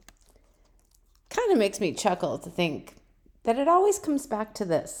Kind of makes me chuckle to think that it always comes back to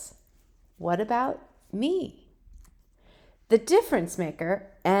this. What about me? The difference maker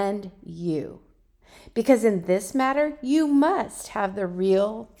and you. Because in this matter, you must have the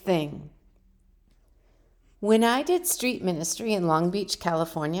real thing. When I did street ministry in Long Beach,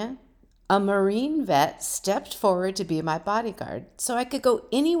 California, a Marine vet stepped forward to be my bodyguard so I could go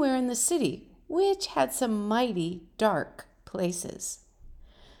anywhere in the city, which had some mighty dark places.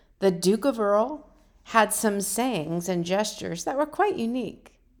 The Duke of Earl had some sayings and gestures that were quite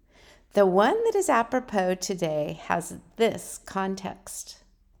unique. The one that is apropos today has this context.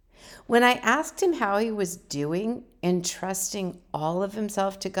 When I asked him how he was doing in trusting all of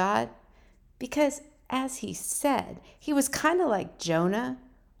himself to God, because as he said, he was kind of like Jonah,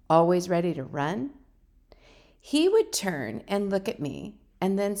 always ready to run, he would turn and look at me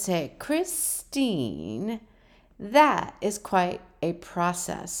and then say, "Christine, that is quite a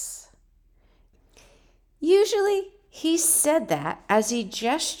process." Usually, he said that as he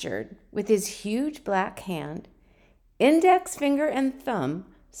gestured with his huge black hand, index finger and thumb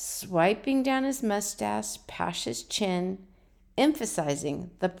swiping down his mustache past his chin,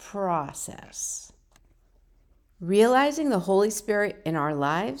 emphasizing the process. Realizing the Holy Spirit in our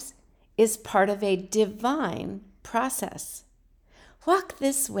lives is part of a divine process. Walk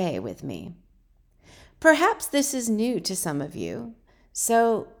this way with me. Perhaps this is new to some of you,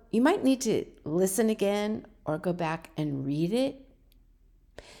 so you might need to listen again or go back and read it.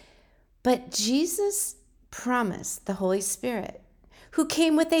 But Jesus promised the Holy Spirit, who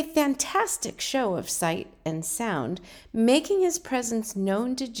came with a fantastic show of sight and sound, making his presence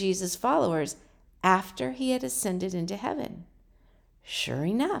known to Jesus' followers after he had ascended into heaven. Sure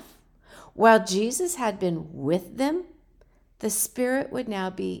enough, while Jesus had been with them, the Spirit would now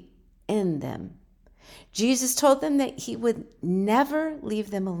be in them. Jesus told them that he would never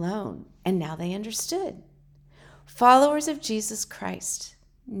leave them alone, and now they understood. Followers of Jesus Christ,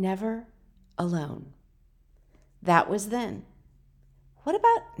 never alone. That was then. What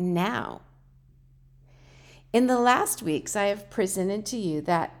about now? In the last weeks, I have presented to you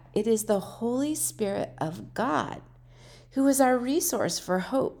that it is the Holy Spirit of God who is our resource for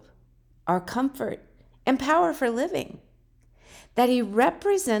hope, our comfort, and power for living. That he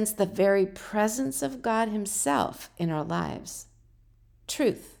represents the very presence of God himself in our lives.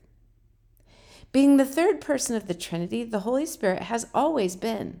 Truth. Being the third person of the Trinity, the Holy Spirit has always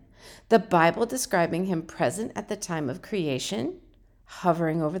been. The Bible describing him present at the time of creation,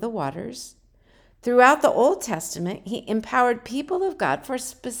 hovering over the waters. Throughout the Old Testament, he empowered people of God for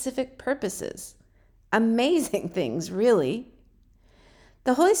specific purposes. Amazing things, really.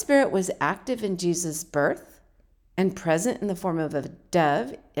 The Holy Spirit was active in Jesus' birth and present in the form of a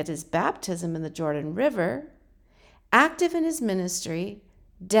dove at his baptism in the Jordan River, active in his ministry,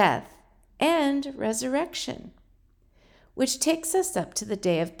 death, and resurrection, which takes us up to the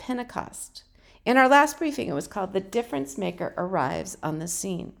day of Pentecost. In our last briefing, it was called "The Difference Maker Arrives on the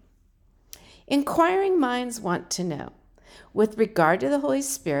Scene." Inquiring minds want to know, with regard to the Holy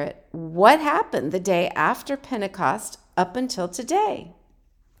Spirit, what happened the day after Pentecost up until today?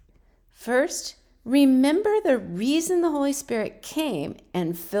 First, remember the reason the Holy Spirit came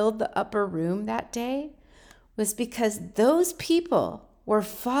and filled the upper room that day was because those people were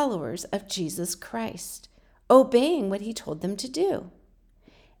followers of Jesus Christ, obeying what he told them to do.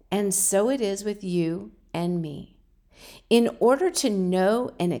 And so it is with you and me. In order to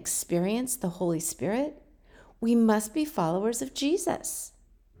know and experience the Holy Spirit, we must be followers of Jesus.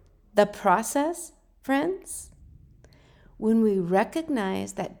 The process, friends, when we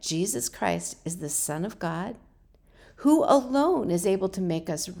recognize that Jesus Christ is the Son of God, who alone is able to make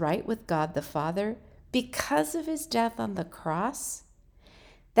us right with God the Father because of his death on the cross,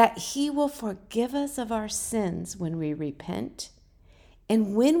 that he will forgive us of our sins when we repent,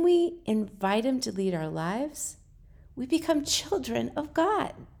 and when we invite him to lead our lives, we become children of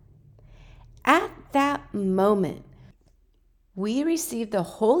God. At that moment, we receive the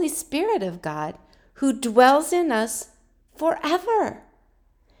Holy Spirit of God who dwells in us forever.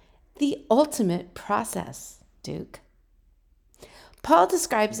 The ultimate process, Duke. Paul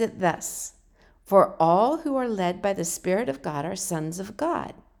describes it thus: "For all who are led by the Spirit of God are sons of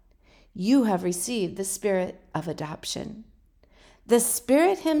God. You have received the Spirit of adoption. The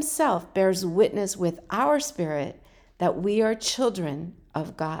Spirit himself bears witness with our spirit that we are children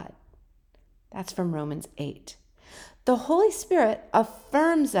of God." That's from Romans 8. The Holy Spirit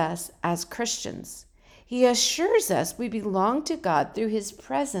affirms us as Christians. He assures us we belong to God through his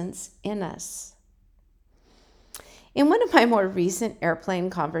presence in us. In one of my more recent airplane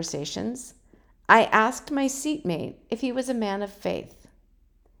conversations, I asked my seatmate if he was a man of faith.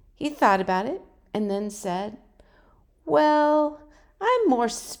 He thought about it and then said, "Well, I'm more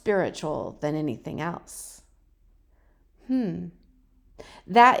spiritual than anything else."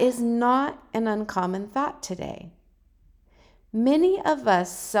 That is not an uncommon thought today. Many of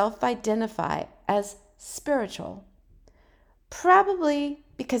us self-identify as spiritual, probably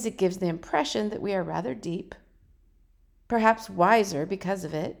because it gives the impression that we are rather deep, perhaps wiser because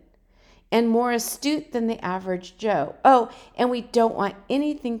of it, and more astute than the average Joe. Oh, and we don't want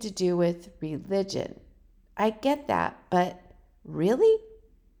anything to do with religion. I get that, but really?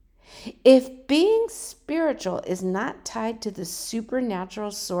 If being spiritual is not tied to the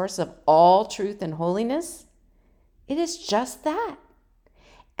supernatural source of all truth and holiness, it is just that,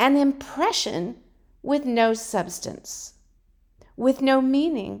 an impression with no substance, with no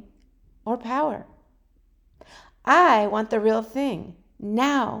meaning or power. I want the real thing,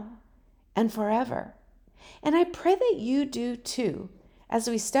 now and forever. And I pray that you do too, as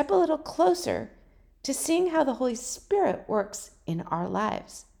we step a little closer to seeing how the Holy Spirit works in our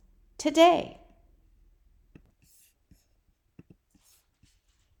lives today.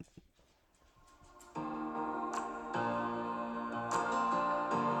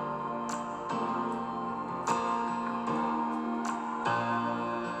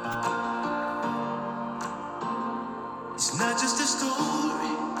 It's not just a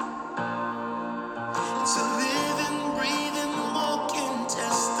story, it's a living, breathing, walking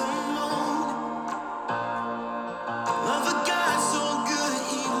testimony of a God so good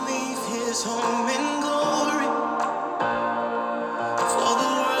he leave his home in glory for the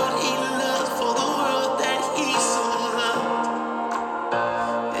world he loved, for the world that he so loved.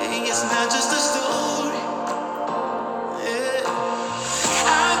 Hey, it's not just a story.